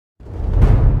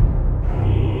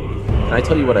Can I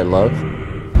tell you what I love?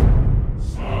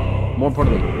 More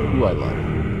importantly, who I love.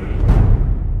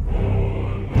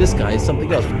 This guy is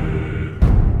something else.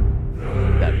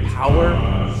 That power.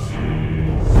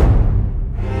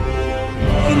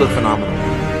 He looked phenomenal.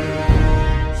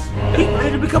 He's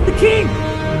ready to become the king.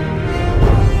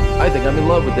 I think I'm in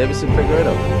love with Deiveson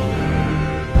Figueiredo.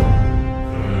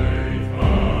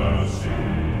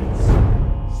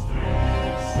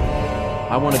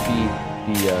 I want to be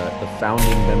the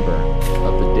founding member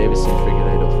of the Deiveson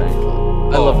Figueiredo fan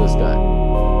club. I love this guy.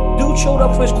 Dude showed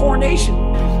up for his coronation.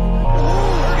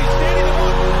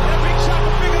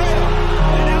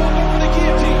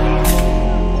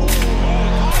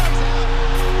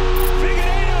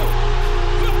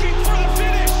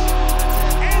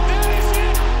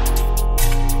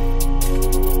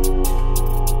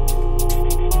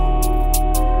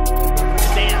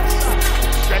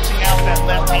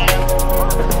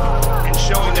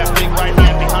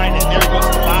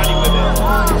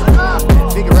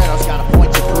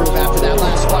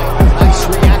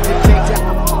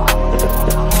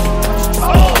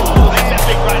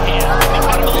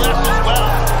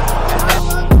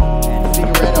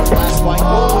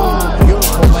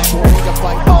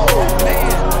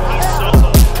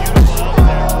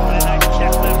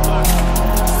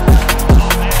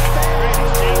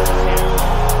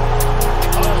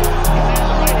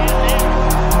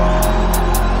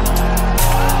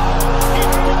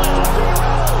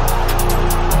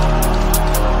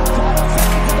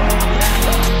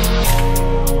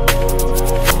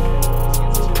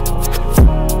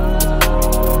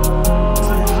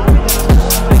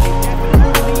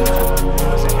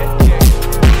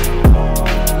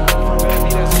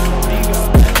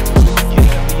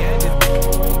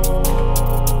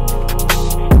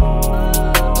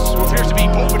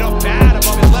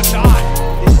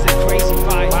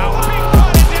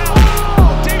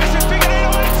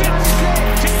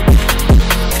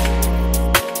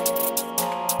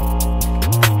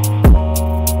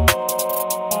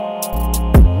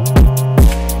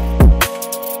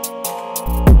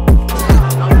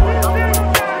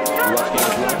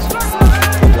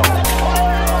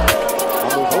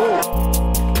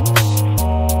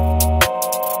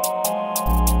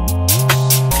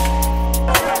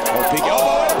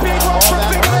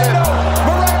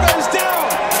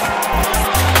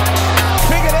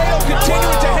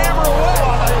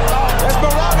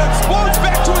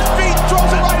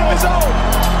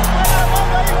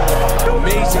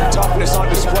 Toughness on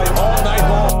display all night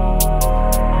long.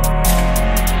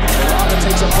 Moreno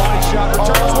takes a body shot,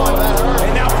 returns one,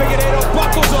 and now Figueiredo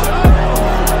buckles up.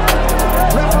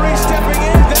 Referee stepping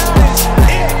in, that is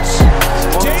it.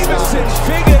 Deiveson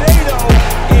Figueiredo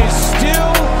is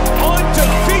still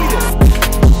undefeated.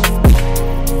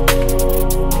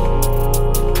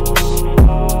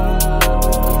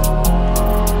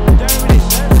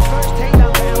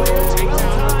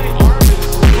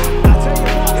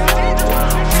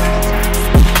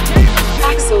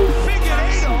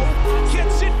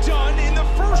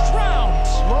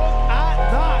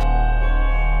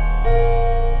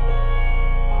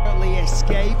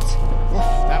 Escaped.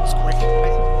 That was quick. Oh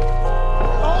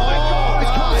my God! It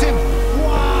caught him.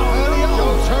 Wow!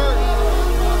 Joe's hurt.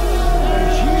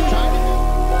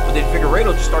 But then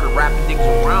Figueiredo just started wrapping things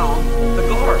around the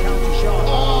guard.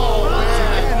 Oh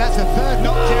man! That's a third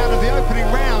knockdown of the opening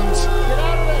round.